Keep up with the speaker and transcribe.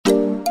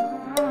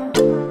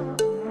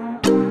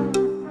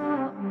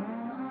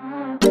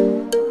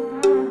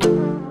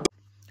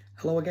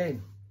Hello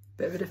again,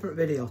 bit of a different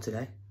video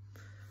today,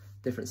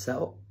 different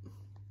setup.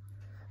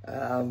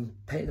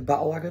 Painting the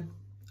battlewagon.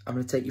 I'm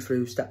going to take you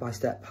through step by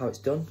step how it's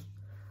done.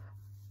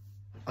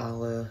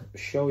 I'll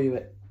show you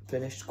it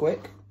finished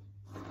quick.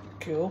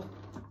 Cool.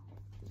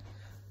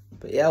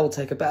 But yeah, we'll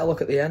take a better look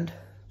at the end.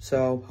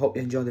 So hope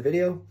you enjoy the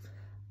video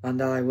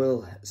and I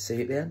will see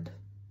you at the end.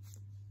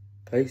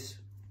 Peace.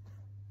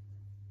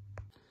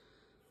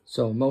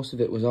 So most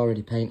of it was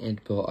already painted,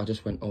 but I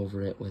just went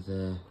over it with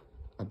a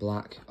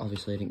black.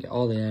 Obviously I didn't get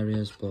all the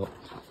areas, but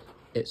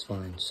it's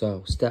fine.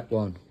 So step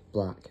 1,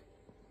 black.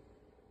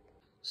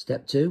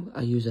 Step 2,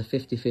 I use a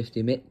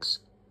 50-50 mix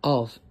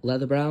of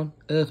leather brown,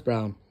 earth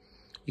brown.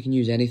 You can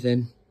use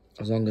anything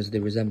as long as they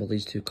resemble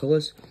these two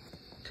colours.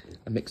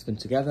 I mix them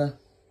together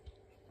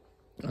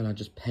and I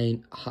just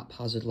paint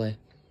haphazardly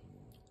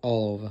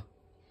all over.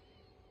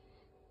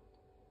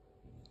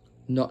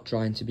 Not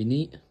trying to be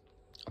neat,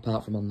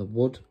 apart from on the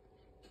wood,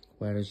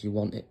 whereas you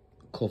want it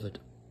covered.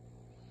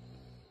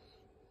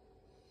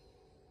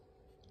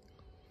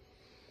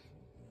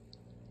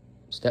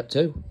 Step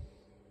 2.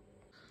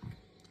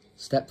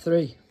 Step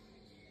 3,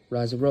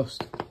 rise of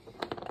rust.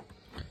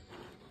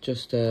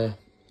 Just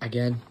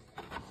again,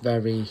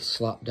 very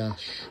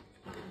slapdash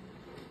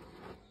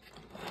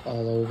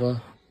all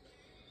over.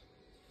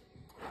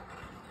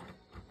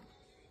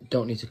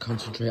 Don't need to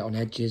concentrate on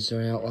edges or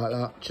anything like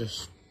that,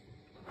 just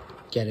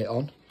get it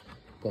on.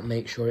 But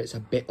make sure it's a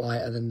bit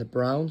lighter than the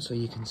brown so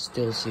you can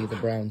still see the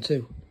brown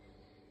too.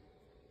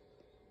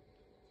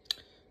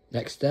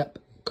 Next step,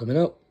 coming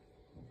up.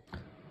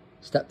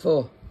 Step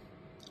 4,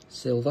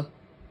 silver.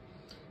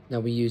 Now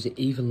we use it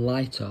even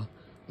lighter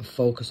and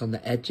focus on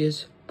the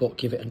edges, but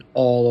give it an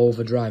all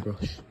over dry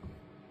brush.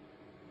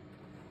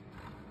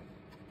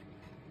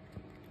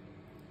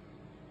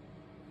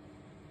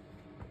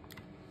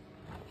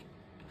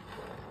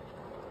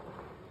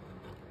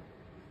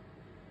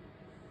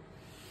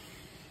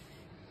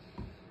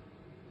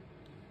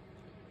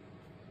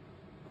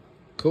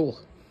 Cool.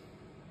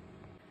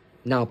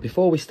 Now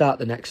before we start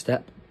the next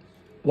step,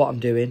 what I'm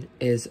doing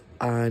is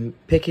I'm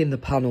picking the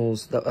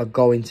panels that are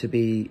going to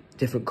be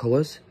different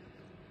colours,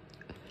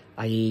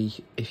 i.e.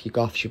 if your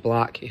Goth's your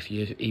black, if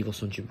your Evil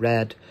Sun's your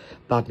red,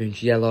 Bad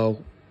Moon's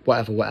yellow,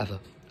 whatever.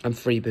 I'm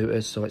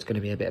freebooters, so it's going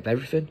to be a bit of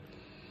everything.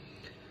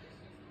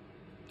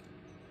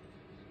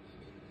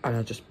 And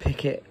I just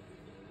pick it.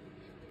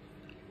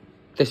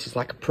 This is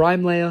like a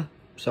prime layer,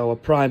 so I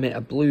prime it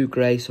a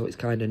blue-grey so it's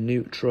kind of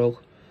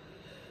neutral.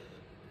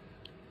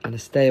 And I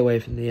stay away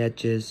from the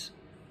edges.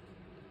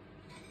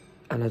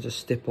 And I just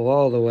stipple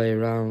all the way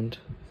around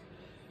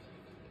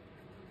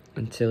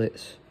until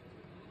it's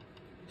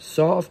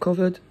sort of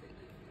covered.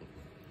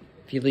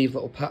 If you leave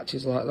little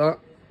patches like that,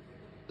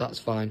 that's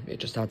fine. It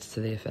just adds to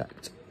the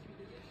effect.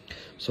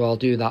 So I'll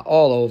do that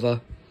all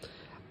over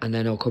and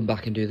then I'll come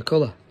back and do the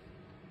colour.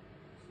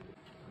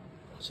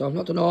 So I've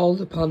not done all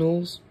the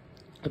panels.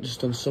 I've just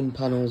done some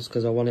panels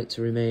because I want it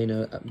to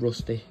remain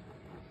rusty.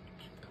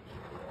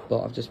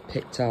 But I've just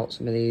picked out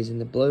some of these in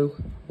the blue,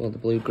 or the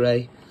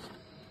blue-grey.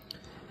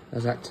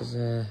 As act as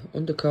a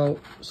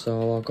undercoat,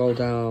 so I'll go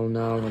down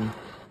now and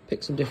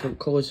pick some different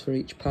colours for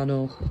each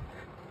panel.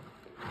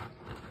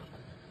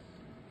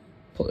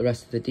 Put the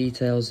rest of the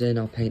details in.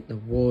 I'll paint the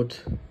wood,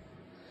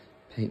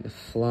 paint the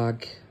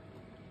flag,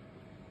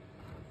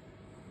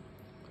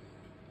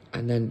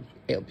 and then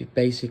it'll be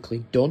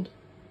basically done.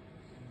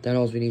 Then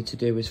all we need to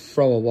do is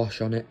throw a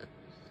wash on it,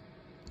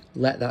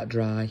 let that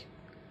dry,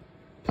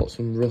 put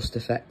some rust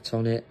effect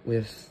on it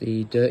with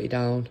the dirty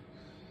down,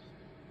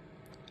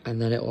 and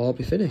then it'll all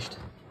be finished.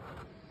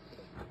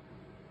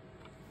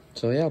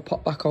 So yeah, I'll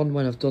pop back on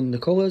when I've done the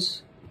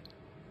colours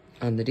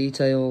and the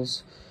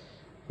details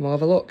and we'll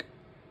have a look.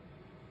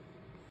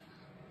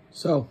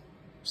 So,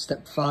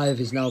 step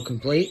 5 is now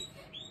complete.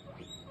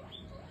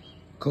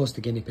 Of course the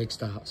guinea pig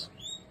starts.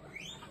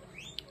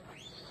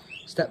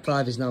 Step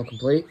 5 is now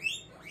complete.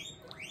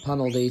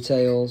 Panel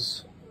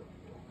details,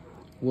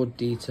 wood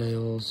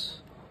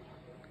details.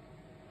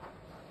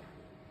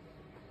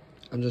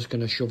 I'm just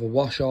going to shove a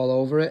wash all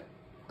over it.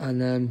 And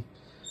then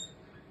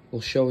we'll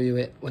show you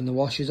it when the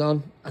wash is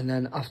on. And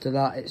then after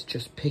that, it's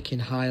just picking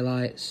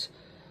highlights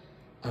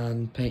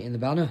and painting the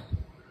banner.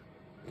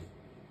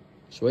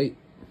 Sweet.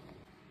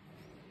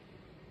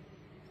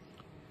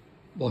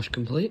 Wash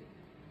complete.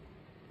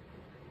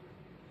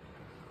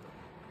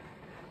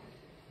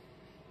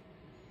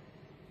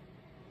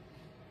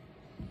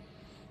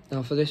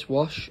 Now for this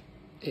wash,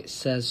 it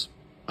says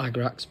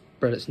Agrax,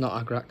 but it's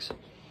not Agrax.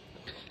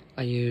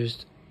 I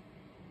used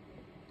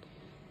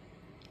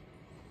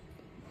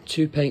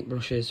 2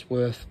 paintbrushes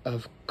worth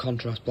of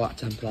contrast black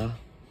Templar.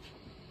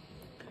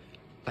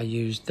 I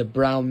used the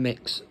brown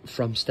mix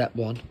from step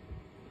 1.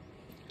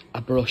 I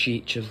brush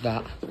each of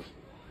that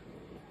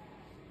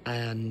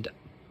and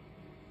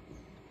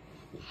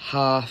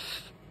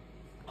half,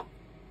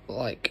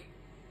 like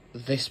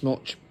this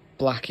much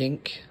black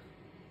ink,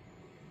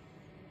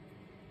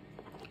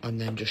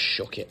 and then just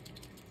shook it.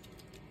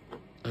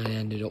 I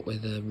ended up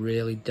with a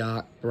really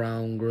dark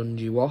brown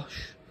grungy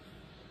wash.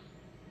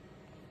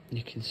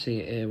 You can see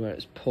it here where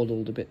it's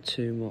puddled a bit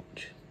too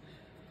much.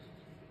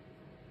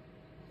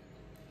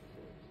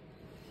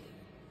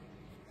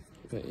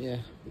 But yeah,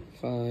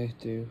 if I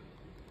do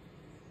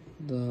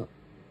that.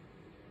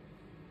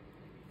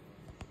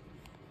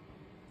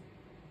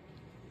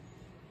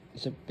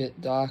 It's a bit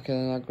darker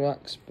than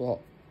Agrax, but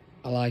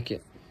I like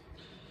it.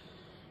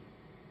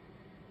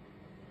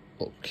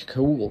 Looks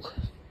cool.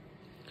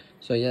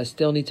 So yeah,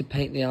 still need to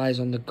paint the eyes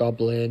on the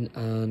goblin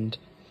and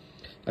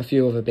a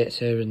few other bits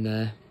here and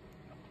there.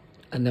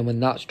 And then when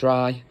that's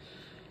dry,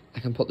 I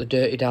can put the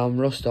dirty down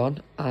rust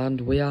on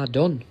and we are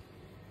done.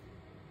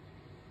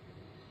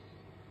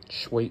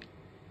 Sweet.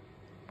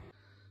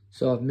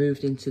 So I've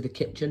moved into the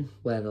kitchen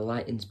where the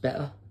lighting's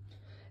better.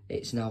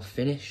 It's now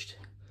finished.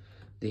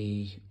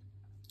 The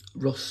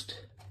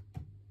rust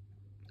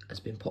has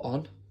been put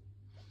on.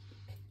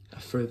 I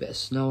threw a bit of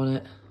snow on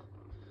it.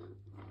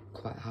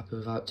 Quite happy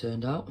with how it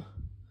turned out.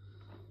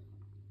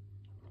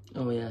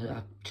 Oh yeah,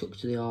 I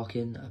chucked the arc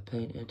in that I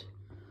painted.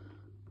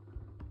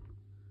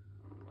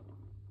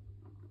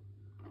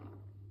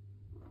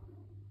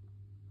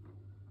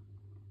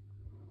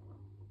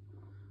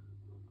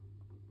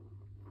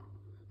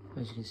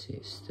 As you can see,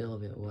 it's still a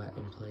bit wet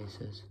in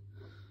places.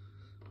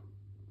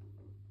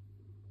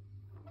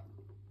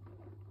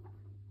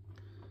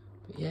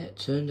 But yeah, it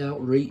turned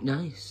out really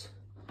nice.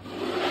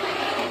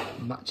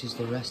 Matches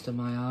the rest of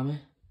my army.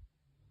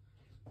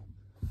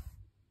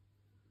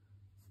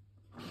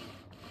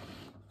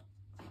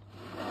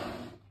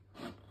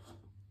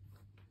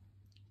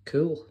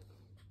 Cool.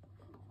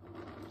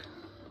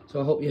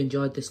 So I hope you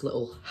enjoyed this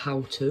little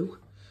how-to.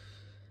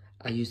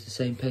 I used the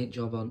same paint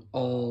job on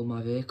all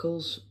my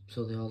vehicles,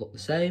 so they all look the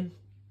same.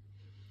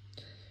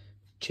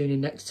 Tune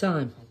in next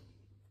time.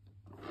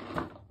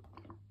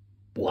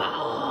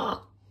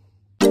 Wow!